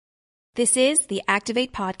This is the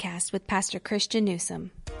Activate Podcast with Pastor Christian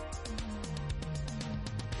Newsom.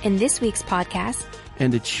 In this week's podcast,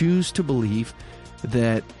 and to choose to believe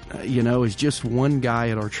that, as just one guy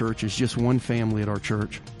at our church, as just one family at our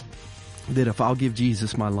church, that if I'll give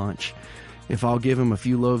Jesus my lunch, if I'll give him a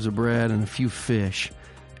few loaves of bread and a few fish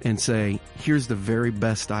and say, here's the very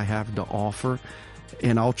best I have to offer,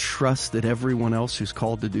 and I'll trust that everyone else who's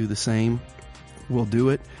called to do the same will do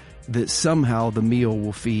it, that somehow the meal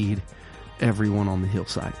will feed everyone on the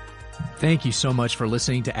hillside. Thank you so much for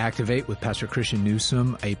listening to Activate with Pastor Christian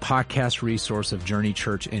Newsom, a podcast resource of Journey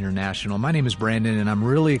Church International. My name is Brandon, and I'm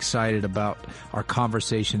really excited about our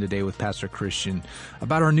conversation today with Pastor Christian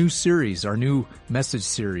about our new series, our new message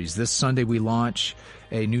series. This Sunday we launch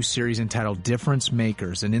a new series entitled Difference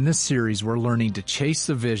Makers. And in this series, we're learning to chase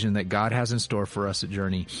the vision that God has in store for us at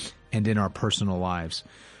Journey and in our personal lives.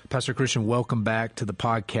 Pastor Christian, welcome back to the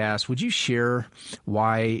podcast. Would you share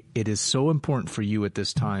why it is so important for you at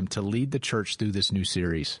this time to lead the church through this new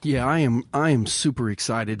series? Yeah, I am super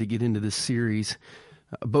excited to get into this series,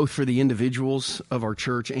 both for the individuals of our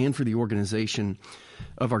church and for the organization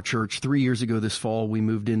of our church. 3 years ago this fall, we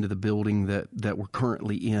moved into the building that we're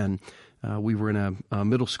currently in. We were in a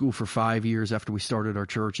middle school for 5 years after we started our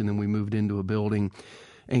church, and then we moved into a building.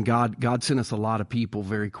 And God sent us a lot of people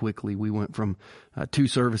very quickly. We went from 2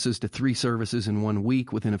 services to 3 services in 1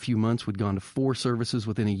 week. Within a few months, we'd gone to 4 services.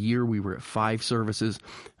 Within a year, we were at 5 services.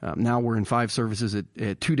 Now we're in 5 services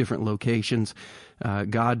at 2 different locations.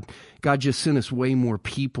 God just sent us way more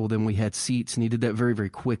people than we had seats, and he did that very, very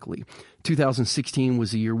quickly. 2016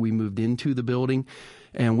 was the year we moved into the building,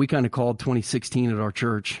 and we kind of called 2016 at our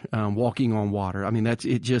church walking on water. I mean, that's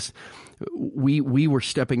it. Just we were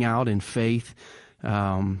stepping out in faith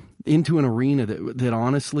into an arena that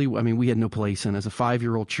honestly, I mean, we had no place in. As a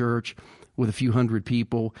 5-year-old church with a few hundred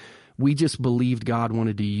people, we just believed God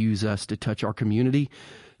wanted to use us to touch our community.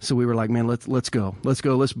 So we were like, man, let's go. Let's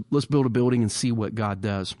build a building and see what God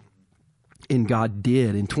does. And God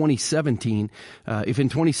did. In 2017, if in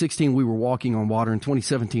 2016 we were walking on water, in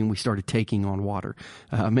 2017 we started taking on water.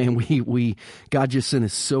 God just sent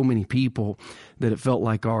us so many people that it felt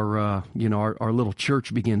like our little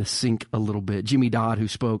church began to sink a little bit. Jimmy Dodd, who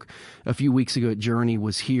spoke a few weeks ago at Journey,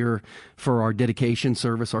 was here for our dedication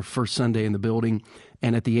service, our first Sunday in the building.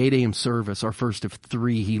 And at the 8 a.m. service, our first of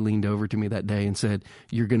 3, he leaned over to me that day and said,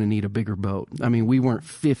 "You're going to need a bigger boat." I mean, we weren't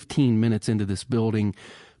 15 minutes into this building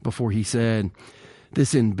before he said,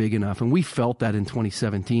 "This isn't big enough." And we felt that in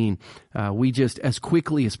 2017. We just, as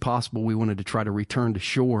quickly as possible, we wanted to try to return to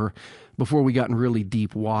shore before we got in really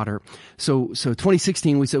deep water. So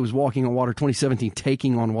 2016, we said, was walking on water. 2017,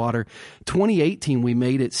 taking on water. 2018, we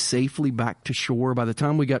made it safely back to shore. By the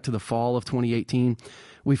time we got to the fall of 2018,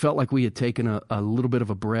 we felt like we had taken a little bit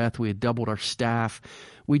of a breath. We had doubled our staff.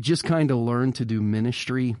 We just kind of learned to do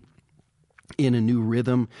ministry in a new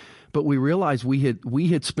rhythm. But we realized we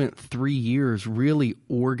had spent 3 years really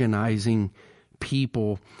organizing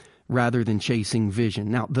people rather than chasing vision.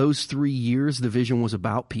 Now, those 3 years, the vision was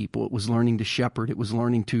about people. It was learning to shepherd. It was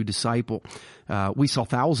learning to disciple. We saw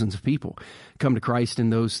thousands of people come to Christ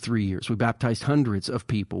in those 3 years. We baptized hundreds of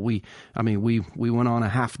people. We went on a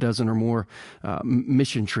half dozen or more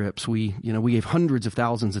mission trips. We gave hundreds of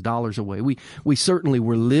thousands of dollars away. We certainly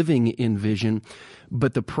were living in vision.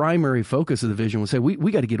 But the primary focus of the vision was, hey,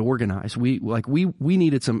 we got to get organized. We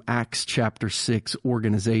needed some Acts chapter 6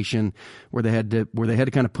 organization where they had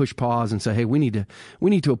to kind of push pause and say, hey, we need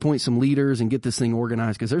to appoint some leaders and get this thing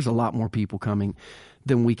organized because there's a lot more people coming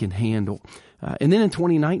than we can handle. And then in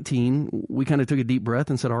 2019, we kind of took a deep breath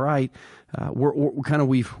and said, all right,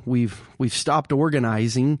 we've stopped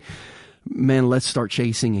organizing. Man, let's start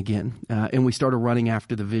chasing again. And we started running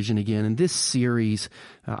after the vision again. And this series,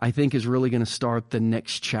 I think, is really going to start the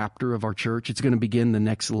next chapter of our church. It's going to begin the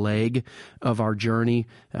next leg of our journey,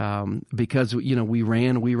 because, we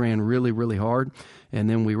ran really, really hard. And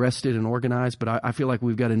then we rested and organized. But I feel like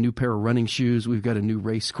we've got a new pair of running shoes. We've got a new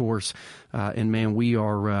race course. And man,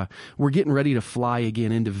 we're getting ready to fly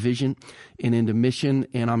again into vision and into mission.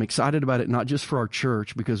 And I'm excited about it, not just for our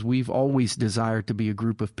church, because we've always desired to be a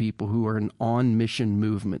group of people who are an on-mission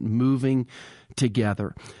movement, moving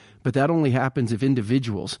together. But that only happens if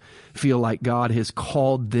individuals feel like God has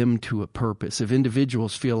called them to a purpose. If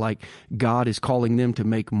individuals feel like God is calling them to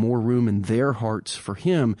make more room in their hearts for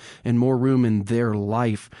Him and more room in their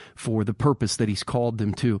life for the purpose that He's called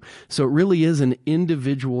them to. So it really is an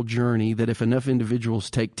individual journey that if enough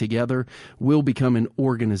individuals take together, will become an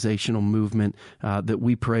organizational movement that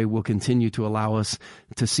we pray will continue to allow us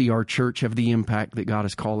to see our church have the impact that God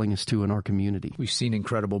is calling us to in our community. We've seen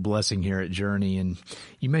incredible blessing here at Journey. And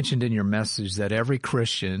you mentioned mentioned in your message that every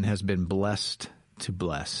Christian has been blessed to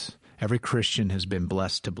bless. Every Christian has been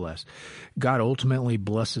blessed to bless. God ultimately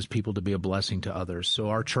blesses people to be a blessing to others. So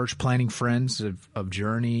our church planting friends of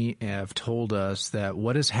Journey have told us that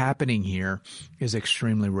what is happening here is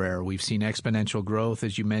extremely rare. We've seen exponential growth,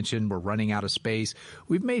 as you mentioned. We're running out of space.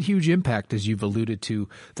 We've made huge impact, as you've alluded to,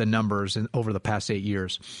 the numbers over the past 8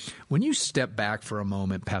 years. When you step back for a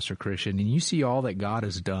moment, Pastor Christian, and you see all that God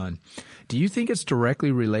has done, do you think it's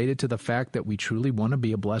directly related to the fact that we truly want to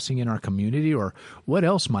be a blessing in our community, or what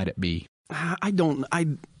else might it be? I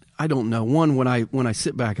don't know. One, when I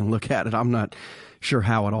sit back and look at it, I'm not sure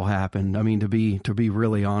how it all happened. I mean, to be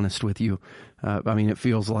really honest with you, it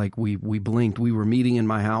feels like we blinked. We were meeting in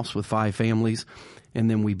my house with 5 families, and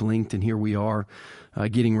then we blinked, and here we are,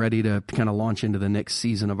 getting ready to kind of launch into the next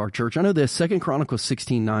season of our church. I know this. 2 Chronicles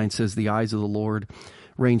 16:9 says, "The eyes of the Lord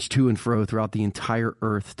range to and fro throughout the entire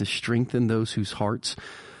earth to strengthen those whose hearts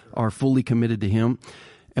are fully committed to Him."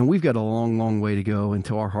 And we've got a long, long way to go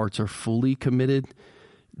until our hearts are fully committed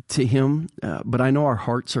to Him. But I know our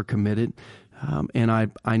hearts are committed. And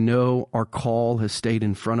I know our call has stayed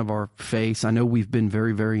in front of our face. I know we've been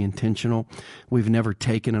very, very intentional. We've never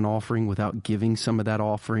taken an offering without giving some of that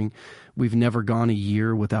offering. We've never gone a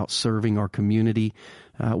year without serving our community.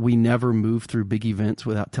 We never moved through big events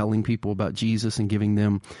without telling people about Jesus and giving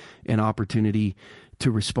them an opportunity to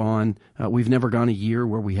respond. We've never gone a year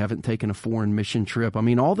where we haven't taken a foreign mission trip. I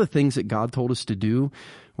mean, all the things that God told us to do,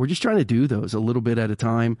 we're just trying to do those a little bit at a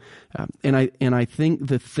time. And I think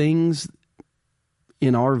the things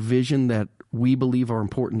in our vision that we believe are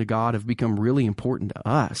important to God have become really important to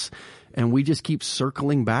us. And we just keep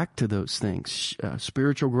circling back to those things: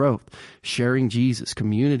 spiritual growth, sharing Jesus,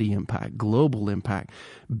 community impact, global impact,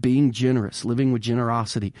 being generous, living with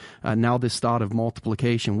generosity. Now this thought of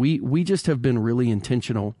multiplication. We just have been really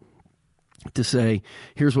intentional to say,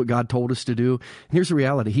 here's what God told us to do. And here's the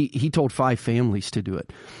reality. He told 5 families to do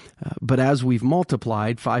it. But as we've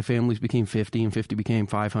multiplied, 5 families became 50 and 50 became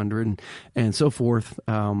 500 and so forth.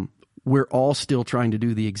 We're all still trying to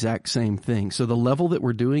do the exact same thing. So the level that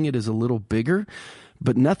we're doing it is a little bigger,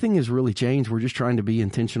 but nothing has really changed. We're just trying to be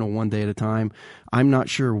intentional one day at a time. I'm not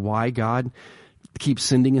sure why God keeps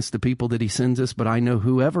sending us the people that He sends us, but I know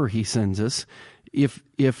whoever He sends us, if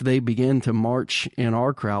they begin to march in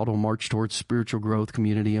our crowd, will march towards spiritual growth,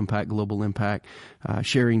 community impact, global impact,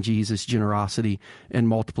 sharing Jesus, generosity, and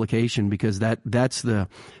multiplication, because that's the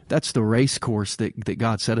race course that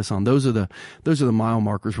God set us on. Those are the mile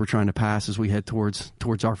markers we're trying to pass as we head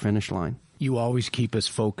towards our finish line. You always keep us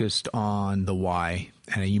focused on the why,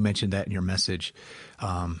 and you mentioned that in your message.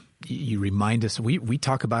 You remind us. We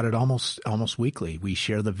talk about it almost weekly. We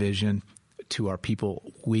share the vision to our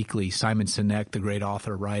people weekly. Simon Sinek, the great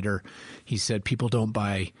author, writer, he said, people don't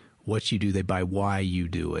buy what you do, they buy why you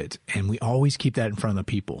do it. And we always keep that in front of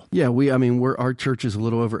the people. Yeah, our church is a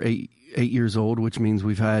little over eight years old, which means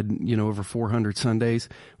we've had, over 400 Sundays.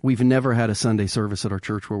 We've never had a Sunday service at our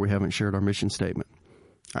church where we haven't shared our mission statement.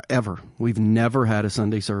 Ever. We've never had a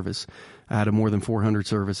Sunday service out of more than 400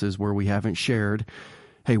 services where we haven't shared,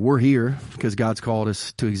 hey, we're here because God's called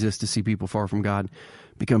us to exist to see people far from God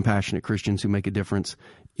become passionate Christians who make a difference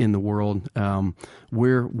in the world.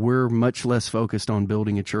 We're much less focused on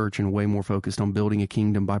building a church and way more focused on building a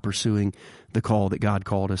kingdom by pursuing the call that God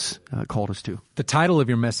called us to. The title of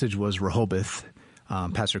your message was Rehoboth.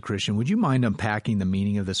 Pastor Christian, would you mind unpacking the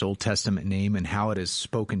meaning of this Old Testament name and how it has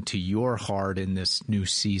spoken to your heart in this new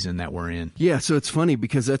season that we're in? Yeah, so it's funny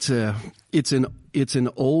because it's an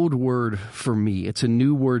old word for me. It's a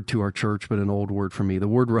new word to our church, but an old word for me. The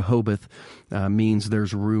word Rehoboth means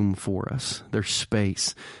there's room for us. There's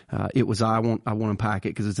space. I won't unpack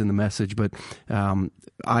it because it's in the message, but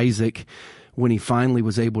Isaac, when he finally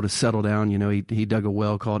was able to settle down, he dug a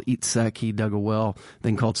well called Itzek. He dug a well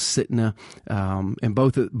then called Sitna, and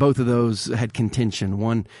both of those had contention.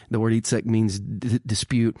 One, the word Itzek means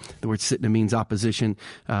dispute. The word Sitna means opposition.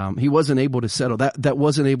 He wasn't able to settle. That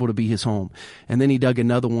wasn't able to be his home. And then he dug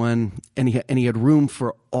another one, and he had room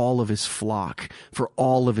for all of his flock, for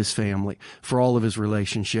all of his family, for all of his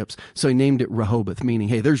relationships. So he named it Rehoboth, meaning,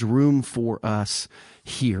 hey, there's room for us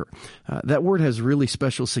here. That word has really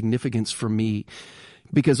special significance for me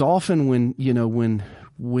because often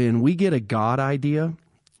when we get a God idea,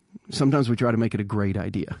 sometimes we try to make it a great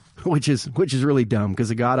idea, which is really dumb because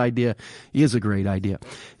a God idea is a great idea.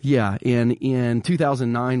 Yeah. And in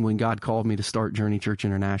 2009, when God called me to start Journey Church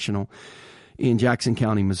International in Jackson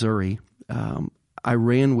County, Missouri, I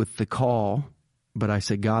ran with the call, but I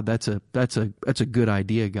said, God, that's a good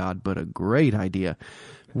idea, God, but a great idea.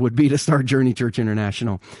 would be to start Journey Church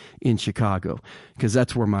International in Chicago, because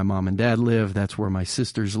that's where my mom and dad live. That's where my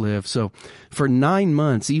sisters live. So for 9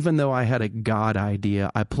 months, even though I had a God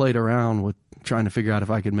idea, I played around with trying to figure out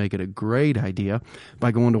if I could make it a great idea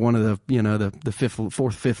by going to one of the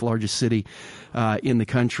fifth largest city in the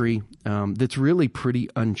country that's really pretty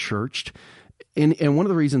unchurched. And one of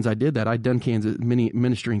the reasons I did that, I'd done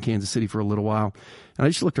ministry in Kansas City for a little while, and I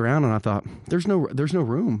just looked around and I thought, there's no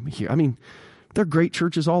room here. I mean, there are great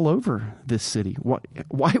churches all over this city.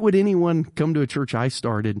 Why would anyone come to a church I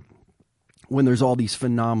started when there's all these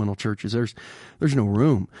phenomenal churches? There's no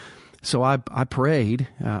room. So I prayed.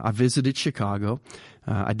 I visited Chicago.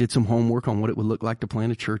 I did some homework on what it would look like to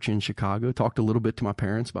plant a church in Chicago. Talked a little bit to my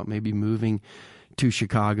parents about maybe moving to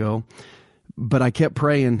Chicago. But I kept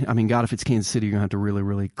praying, I mean, God, if it's Kansas City, you're going to have to really,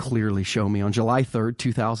 really clearly show me. On July 3rd,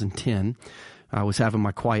 2010, I was having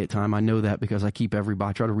my quiet time. I know that because I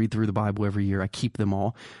try to read through the Bible every year. I keep them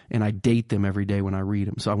all, and I date them every day when I read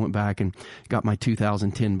them. So I went back and got my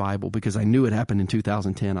 2010 Bible because I knew it happened in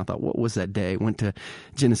 2010. I thought, what was that day? Went to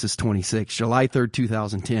Genesis 26, July 3rd,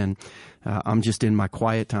 2010. I'm just in my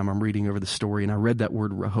quiet time. I'm reading over the story, and I read that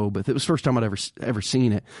word Rehoboth. It was the first time I'd ever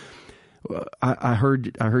seen it. I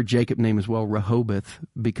heard Jacob name as well Rehoboth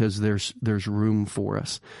because there's room for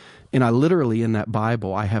us. And I literally in that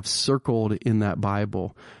Bible, I have circled in that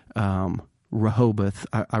Bible, Rehoboth.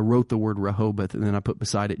 I wrote the word Rehoboth and then I put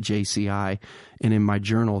beside it JCI. And in my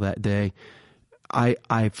journal that day,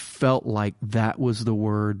 I felt like that was the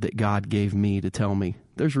word that God gave me to tell me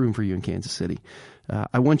there's room for you in Kansas City.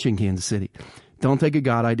 I want you in Kansas City. Don't take a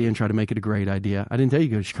God idea and try to make it a great idea. I didn't tell you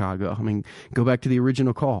to go to Chicago. I mean, go back to the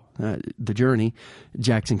original call, the journey,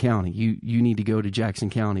 Jackson County. You need to go to Jackson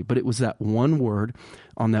County. But it was that one word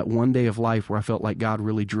on that one day of life where I felt like God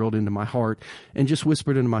really drilled into my heart and just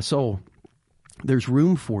whispered into my soul, there's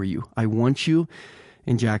room for you. I want you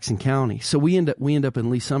in Jackson County. So we end up in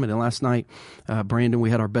Lee Summit. And last night, Brandon, we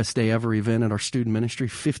had our best day ever event at our student ministry.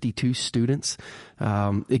 52 students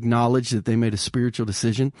acknowledged that they made a spiritual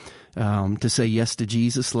decision to say yes to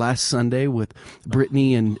Jesus. Last Sunday with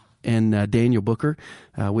Brittany and Daniel Booker,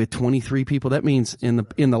 we had 23 people. That means in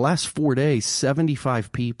the last 4 days,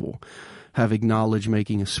 75 people have acknowledged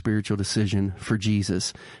making a spiritual decision for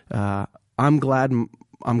Jesus. I'm glad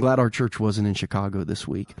our church wasn't in Chicago this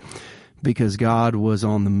week, because God was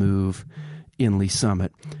on the move in Lee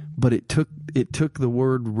Summit. But it took the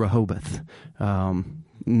word Rehoboth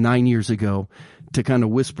 9 years ago to kind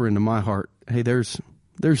of whisper into my heart, hey, there's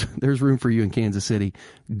room for you in Kansas City.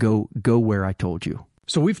 Go where I told you.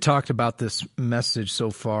 So we've talked about this message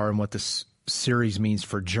so far and what this series means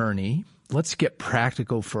for Journey. Let's get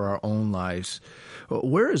practical for our own lives.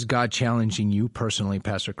 Where is God challenging you personally,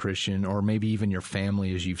 Pastor Christian, or maybe even your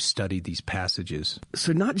family as you've studied these passages?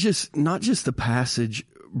 So not just the passage,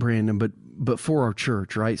 Brandon, but for our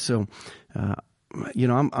church, right? So, I'm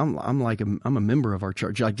a member of our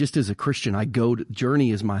church. Like, just as a Christian,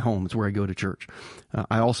 Journey is my home. It's where I go to church.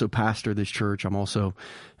 I also pastor this church. I'm also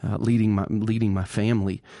leading my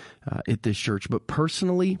family at this church. But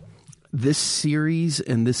personally, this series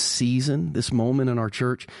and this season, this moment in our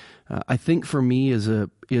church, I think for me is a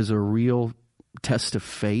real test of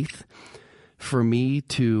faith for me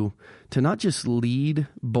to not just lead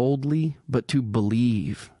boldly, but to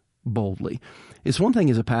believe boldly. It's one thing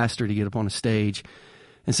as a pastor to get up on a stage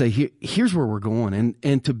and say, here's where we're going,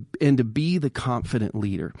 and to be the confident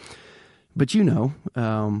leader. But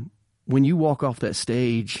when you walk off that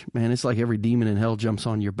stage, man, it's like every demon in hell jumps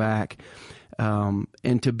on your back.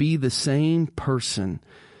 And to be the same person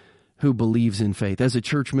who believes in faith as a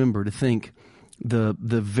church member, to think the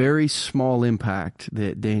very small impact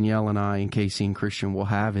that Danielle and I and Casey and Christian will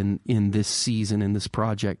have in this season, in this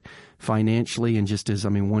project, financially, and just as,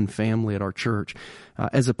 one family at our church.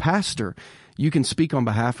 As a pastor, you can speak on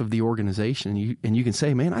behalf of the organization and you can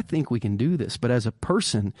say, man, I think we can do this. But as a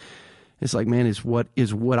person, it's like, man, is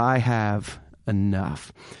what I have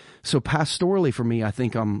enough? So pastorally for me, I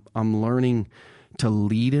think I'm learning to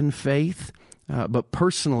lead in faith, but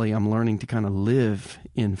personally I'm learning to kind of live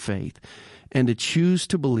in faith and to choose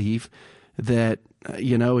to believe that,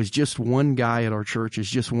 as just one guy at our church, as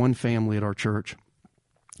just one family at our church,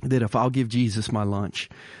 that if I'll give Jesus my lunch,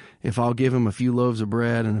 if I'll give him a few loaves of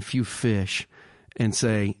bread and a few fish and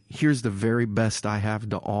say, here's the very best I have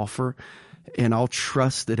to offer, and I'll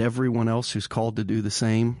trust that everyone else who's called to do the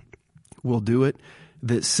same will do it,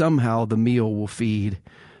 that somehow the meal will feed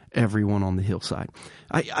everyone on the hillside.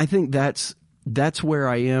 I think that's that's where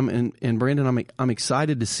I am. And Brandon, I'm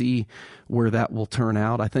excited to see where that will turn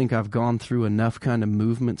out. I think I've gone through enough kind of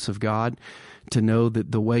movements of God to know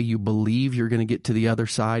that the way you believe you're going to get to the other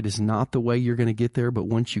side is not the way you're going to get there. But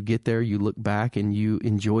once you get there, you look back and you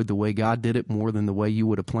enjoyed the way God did it more than the way you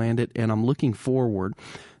would have planned it. And I'm looking forward.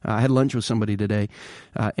 I had lunch with somebody today,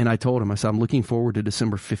 and I told him, I said, I'm looking forward to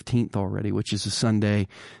December 15th already, which is a Sunday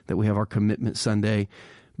that we have our commitment Sunday,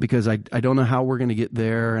 because I don't know how we're going to get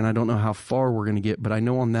there, and I don't know how far we're going to get, but I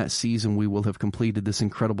know on that season we will have completed this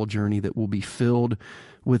incredible journey that will be filled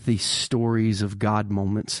with these stories of God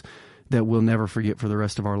moments that we'll never forget for the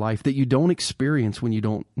rest of our life, that you don't experience when you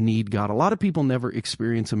don't need God. A lot of people never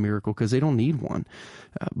experience a miracle because they don't need one.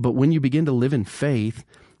 But when you begin to live in faith,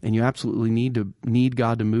 and you absolutely need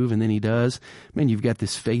God to move, and then He does, man, you've got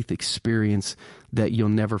this faith experience that you'll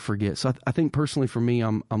never forget. So I think personally for me,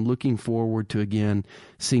 I'm looking forward to, again,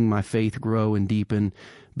 seeing my faith grow and deepen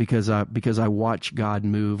because I watch God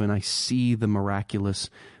move and I see the miraculous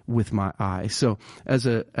with my eyes. So as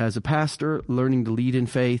a pastor, learning to lead in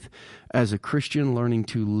faith, as a Christian, learning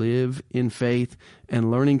to live in faith, and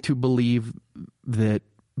learning to believe that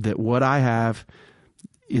what I have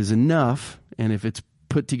is enough, and if it's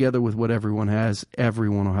put together with what everyone has,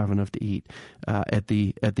 everyone will have enough to eat. At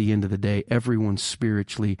the end of the day, everyone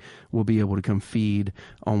spiritually will be able to come feed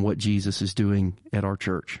on what Jesus is doing at our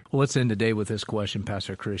church. Well, let's end today with this question,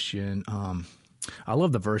 Pastor Christian. I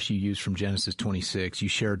love the verse you used from Genesis 26. You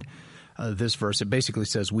shared this verse. It basically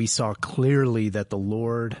says, "We saw clearly that the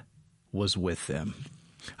Lord was with them."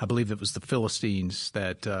 I believe it was the Philistines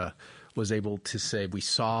that was able to say, "We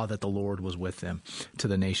saw that the Lord was with them," to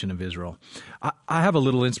the nation of Israel. I have a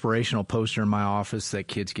little inspirational poster in my office that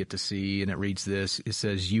kids get to see, and it reads this. It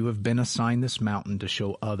says, "You have been assigned this mountain to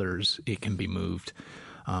show others it can be moved."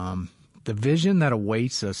 The vision that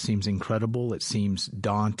awaits us seems incredible. It seems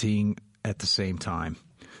daunting at the same time.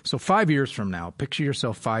 So 5 years from now, picture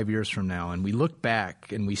yourself 5 years from now, and we look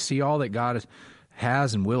back and we see all that God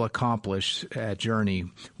has and will accomplish at Journey.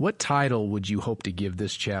 What title would you hope to give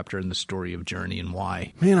this chapter in the story of Journey, and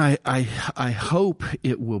why? Man, I hope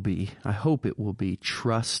it will be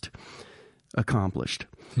Trust Accomplished.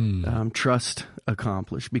 Trust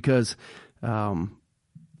Accomplished, because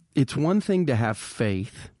it's one thing to have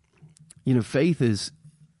faith. You know, faith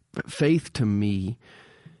to me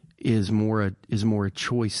is more a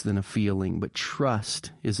choice than a feeling, but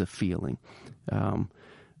trust is a feeling.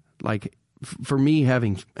 For me,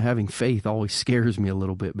 having faith always scares me a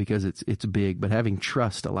little bit because it's big, but having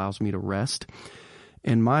trust allows me to rest.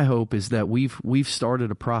 And my hope is that we've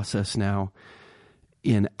started a process now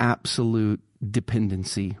in absolute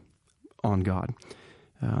dependency on God.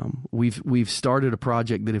 We've started a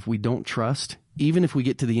project that if we don't trust, even if we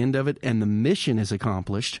get to the end of it and the mission is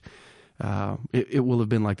accomplished, it will have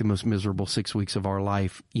been like the most miserable 6 weeks of our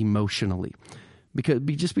life emotionally.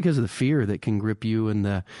 Because of the fear that can grip you in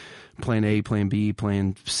the plan A, plan B,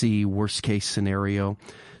 plan C, worst case scenario.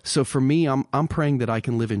 So for me, I'm praying that I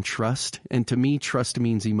can live in trust. And to me, trust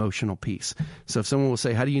means emotional peace. So if someone will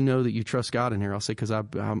say, "How do you know that you trust God in here?" I'll say, "Because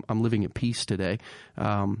I'm living at peace today."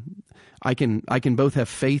 I can both have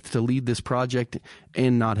faith to lead this project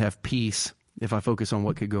and not have peace if I focus on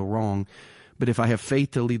what could go wrong. But if I have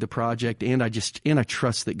faith to lead the project and I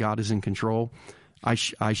trust that God is in control, I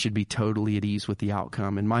should be totally at ease with the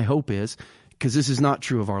outcome. And my hope is, because this is not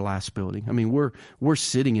true of our last building. I mean, we're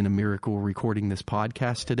sitting in a miracle recording this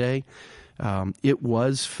podcast today. It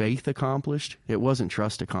was faith accomplished. It wasn't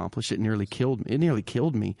trust accomplished. It nearly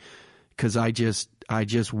killed me because I just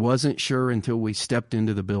wasn't sure until we stepped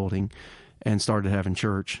into the building and started having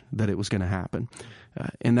church that it was going to happen.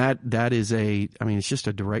 And that is it's just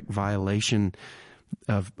a direct violation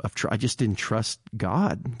of I just didn't trust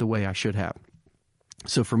God the way I should have.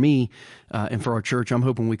 So for me, and for our church, I'm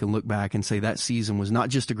hoping we can look back and say that season was not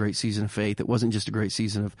just a great season of faith. It wasn't just a great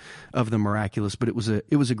season of the miraculous, but it was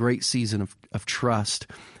a great season of trust.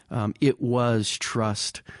 It was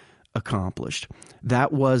trust accomplished.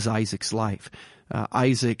 That was Isaac's life.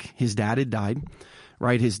 Isaac, his dad had died,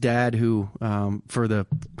 right? His dad who,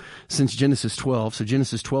 since Genesis 12, so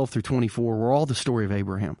Genesis 12 through 24 were all the story of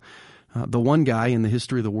Abraham. The one guy in the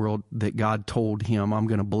history of the world that God told him, "I'm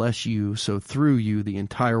going to bless you, so through you the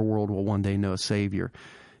entire world will one day know a Savior,"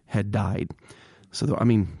 had died. So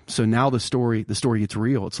now the story gets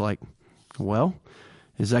real. It's like, well,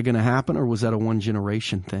 is that going to happen, or was that a one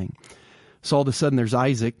generation thing? So all of a sudden there's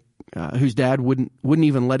Isaac, whose dad wouldn't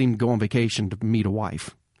even let him go on vacation to meet a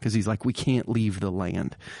wife because he's like, we can't leave the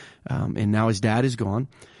land. And now his dad is gone.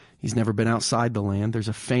 He's never been outside the land. There's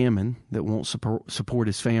a famine that won't support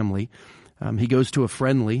his family. He goes to a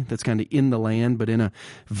friendly that's kind of in the land, but in a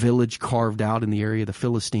village carved out in the area of the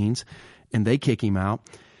Philistines, and they kick him out,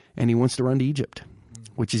 and he wants to run to Egypt,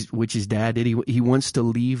 which his dad did. He wants to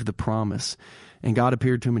leave the promise. And God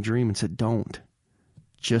appeared to him in a dream and said, don't.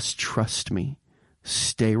 Just trust me.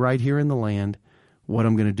 Stay right here in the land. What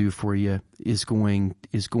I'm going to do for you is going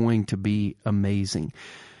to be amazing.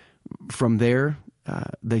 From there,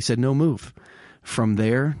 they said, no, move. From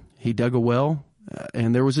there, he dug a well,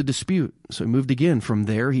 and there was a dispute. So he moved again. From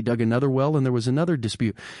there, he dug another well, and there was another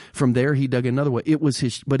dispute. From there, he dug another well. It was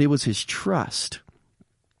his trust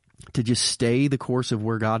to just stay the course of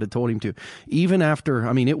where God had told him to. Even after,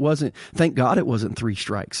 thank God it wasn't 3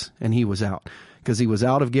 strikes and he was out, because he was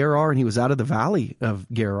out of Gerar and he was out of the valley of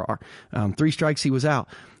Gerar. 3 strikes, he was out.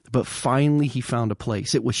 But finally he found a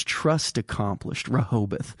place. It was trust accomplished,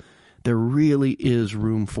 Rehoboth. There really is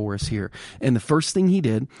room for us here. And the first thing he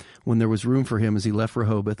did when there was room for him is he left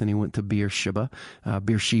Rehoboth and he went to Beersheba.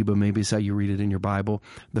 Beersheba, maybe is how you read it in your Bible.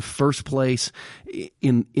 The first place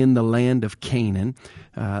in the land of Canaan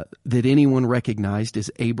that anyone recognized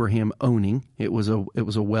is Abraham owning. It was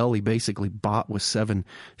a well he basically bought with 7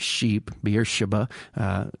 sheep. Beersheba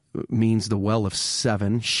means the well of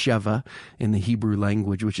 7, Sheva in the Hebrew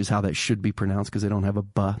language, which is how that should be pronounced, because they don't have a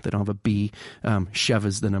ba, they don't have a b. Sheva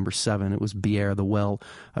is the number 7. It was Beer, the well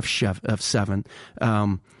of 7.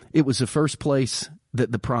 It was the first place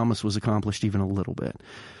that the promise was accomplished even a little bit.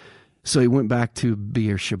 So he went back to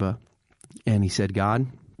Beersheba and he said, God,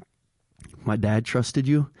 my dad trusted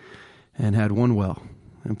you and had 1 well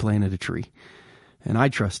and planted a tree. And I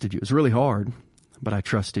trusted you. It was really hard, but I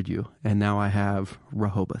trusted you. And now I have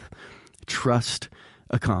Rehoboth. Trust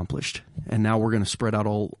accomplished. And now we're going to spread out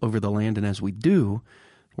all over the land. And as we do,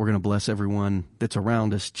 we're going to bless everyone that's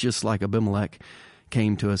around us, just like Abimelech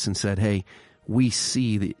came to us and said, hey, we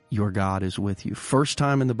see that your God is with you. First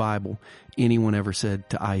time in the Bible anyone ever said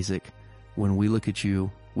to Isaac, when we look at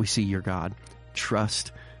you, we see your God.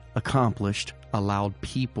 Trust accomplished allowed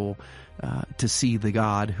people to see the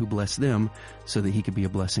God who blessed them so that he could be a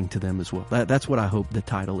blessing to them as well. That's what I hope the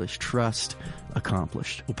title is, Trust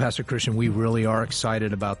Accomplished. Well, Pastor Christian, we really are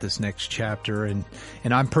excited about this next chapter, and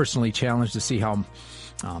I'm personally challenged to see how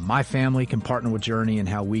my family can partner with Journey and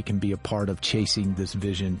how we can be a part of chasing this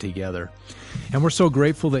vision together. And we're so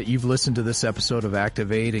grateful that you've listened to this episode of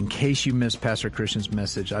Activate. In case you missed Pastor Christian's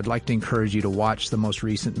message, I'd like to encourage you to watch the most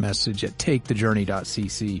recent message at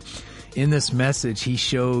takethejourney.cc. In this message, he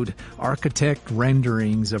showed architect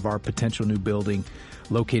renderings of our potential new building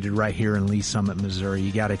located right here in Lee Summit, Missouri.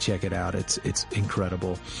 You got to check it out. It's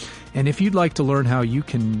incredible. And if you'd like to learn how you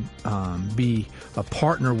can be a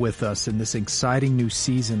partner with us in this exciting new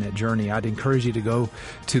season at Journey, I'd encourage you to go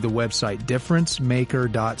to the website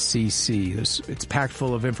differencemaker.cc. It's packed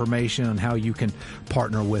full of information on how you can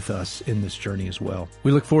partner with us in this journey as well.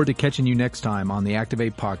 We look forward to catching you next time on the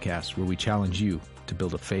Activate podcast, where we challenge you to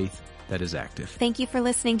build a faith that is active. Thank you for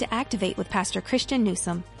listening to Activate with Pastor Christian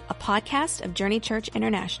Newsom, a podcast of Journey Church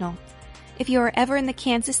International. If you are ever in the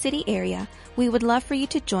Kansas City area, we would love for you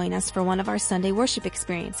to join us for one of our Sunday worship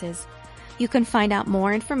experiences. You can find out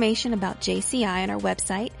more information about JCI on our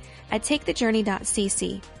website at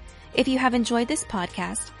takethejourney.cc. If you have enjoyed this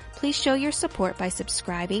podcast, please show your support by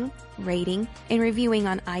subscribing, rating, and reviewing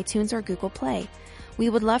on iTunes or Google Play. We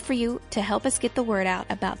would love for you to help us get the word out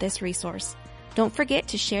about this resource. Don't forget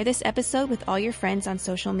to share this episode with all your friends on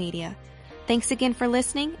social media. Thanks again for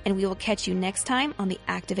listening, and we will catch you next time on the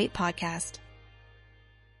Activate podcast.